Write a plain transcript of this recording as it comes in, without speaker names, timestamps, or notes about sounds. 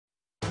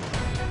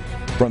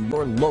From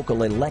your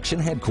local election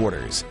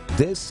headquarters,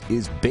 this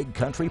is Big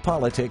Country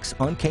Politics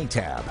on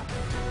KTAB.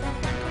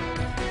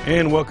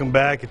 And welcome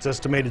back. It's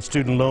estimated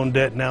student loan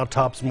debt now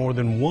tops more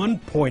than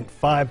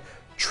 $1.5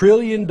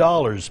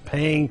 trillion.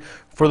 Paying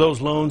for those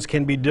loans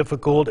can be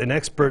difficult, and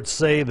experts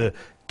say the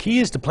key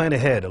is to plan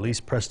ahead. Elise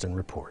Preston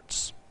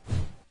reports.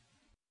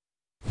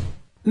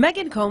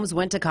 Megan Combs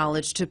went to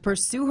college to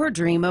pursue her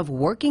dream of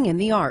working in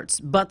the arts,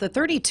 but the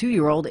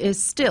 32-year-old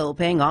is still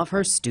paying off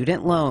her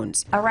student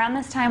loans. Around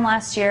this time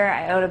last year,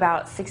 I owed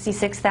about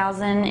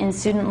 $66,000 in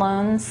student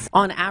loans.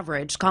 On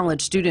average,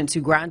 college students who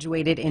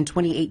graduated in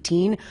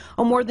 2018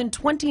 owe more than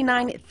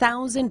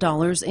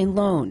 $29,000 in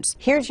loans.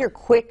 Here's your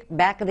quick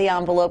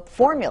back-of-the-envelope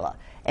formula,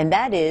 and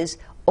that is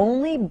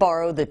only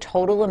borrow the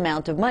total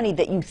amount of money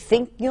that you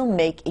think you'll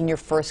make in your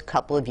first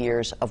couple of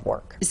years of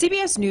work.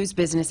 CBS News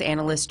business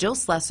analyst Jill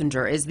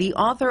Schlesinger is the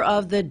author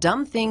of The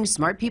Dumb Things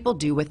Smart People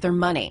Do with Their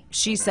Money.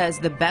 She says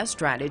the best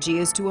strategy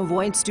is to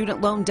avoid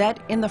student loan debt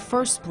in the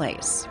first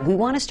place. We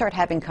want to start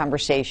having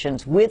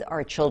conversations with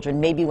our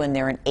children, maybe when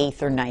they're in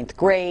 8th or 9th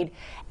grade,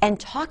 and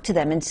talk to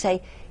them and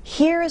say,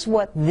 here's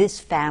what this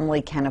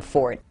family can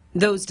afford.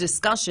 Those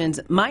discussions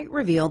might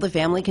reveal the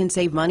family can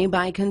save money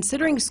by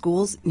considering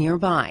schools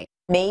nearby.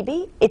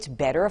 Maybe it's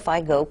better if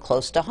I go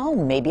close to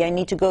home. Maybe I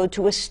need to go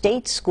to a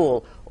state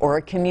school or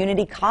a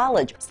community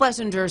college.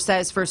 Schlesinger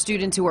says for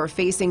students who are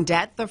facing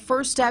debt, the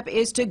first step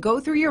is to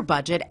go through your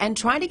budget and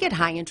try to get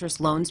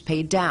high-interest loans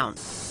paid down.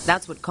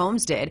 That's what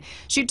Combs did.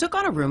 She took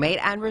on a roommate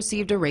and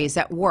received a raise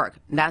at work.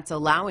 That's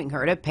allowing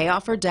her to pay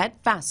off her debt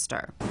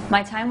faster.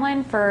 My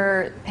timeline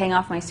for paying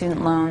off my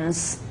student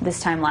loans this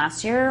time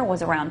last year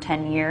was around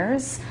 10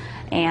 years.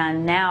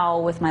 And now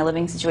with my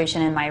living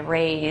situation and my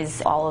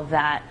raise, all of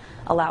that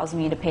allows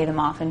me to pay them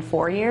off in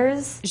 4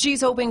 years.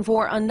 She's hoping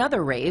for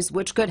another raise,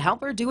 which could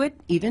help her do it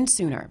even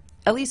sooner.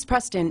 Elise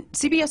Preston,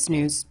 CBS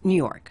News, New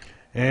York.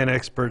 And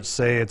experts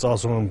say it's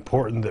also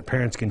important that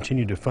parents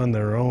continue to fund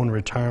their own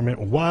retirement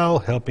while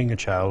helping a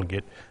child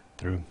get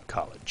through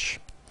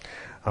college.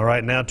 All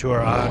right, now to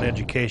our Eye on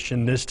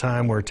Education. This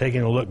time we're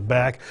taking a look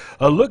back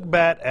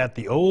at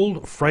the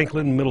old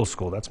Franklin Middle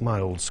School. That's my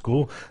old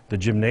school. The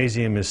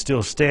gymnasium is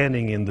still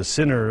standing in the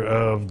center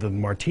of the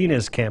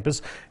Martinez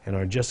campus, and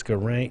our Jessica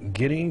Rank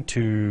getting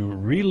to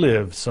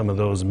relive some of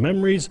those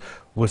memories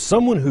with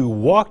someone who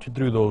walked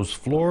through those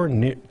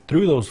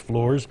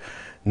floors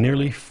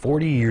nearly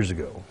 40 years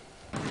ago.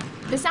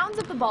 The sounds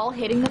of the ball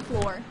hitting the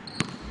floor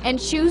and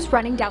shoes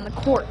running down the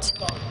court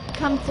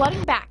come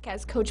flooding back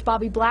as Coach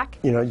Bobby Black,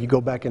 you go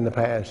back in the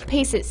past,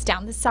 paces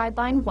down the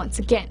sideline once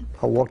again.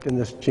 I walked in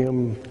this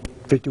gym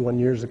 51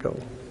 years ago,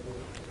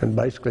 and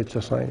basically it's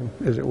the same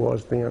as it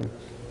was then.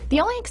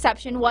 The only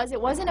exception was it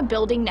wasn't a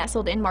building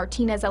nestled in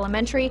Martinez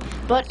Elementary,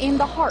 but in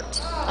the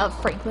heart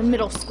of Franklin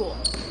Middle School.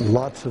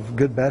 Lots of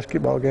good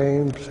basketball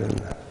games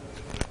and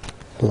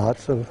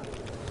lots of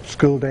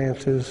school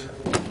dances.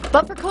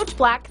 But for Coach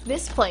Black,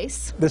 this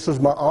place, this was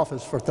my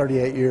office for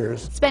 38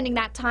 years. Spending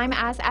that time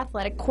as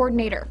athletic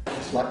coordinator.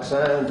 It's like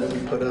signs that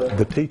we put up.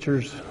 The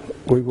teachers,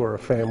 we were a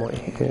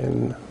family,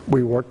 and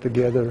we worked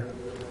together.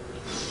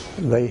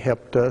 They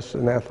helped us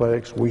in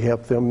athletics. We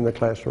helped them in the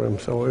classroom.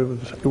 So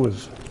it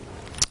was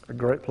a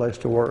great place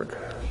to work.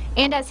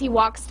 And as he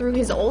walks through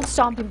his old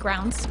stomping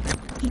grounds,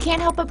 he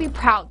can't help but be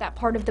proud that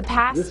part of the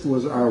past, this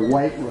was our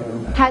weight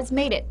room, has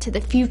made it to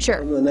the future.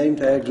 Some of the name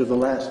tags of the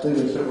last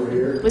students that were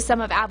here. With some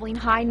of Abilene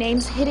High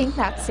names hitting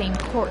that same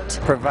court.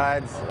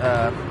 Provides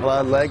a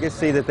lot of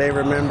legacy that they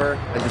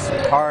remember. Just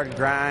hard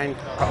grind,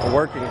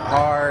 working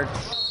hard.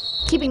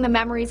 Keeping the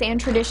memories and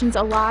traditions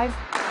alive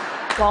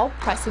while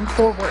pressing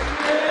forward.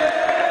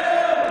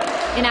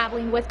 In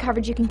Abilene, with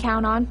coverage you can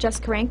count on,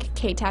 Jessica Rank,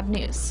 KTAB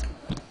News.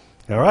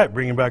 All right,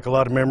 bringing back a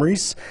lot of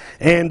memories.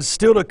 And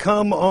still to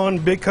come on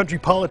Big Country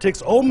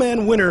Politics, Old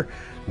Man Winter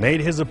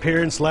made his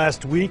appearance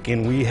last week,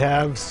 and we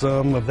have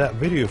some of that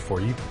video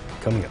for you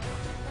coming up.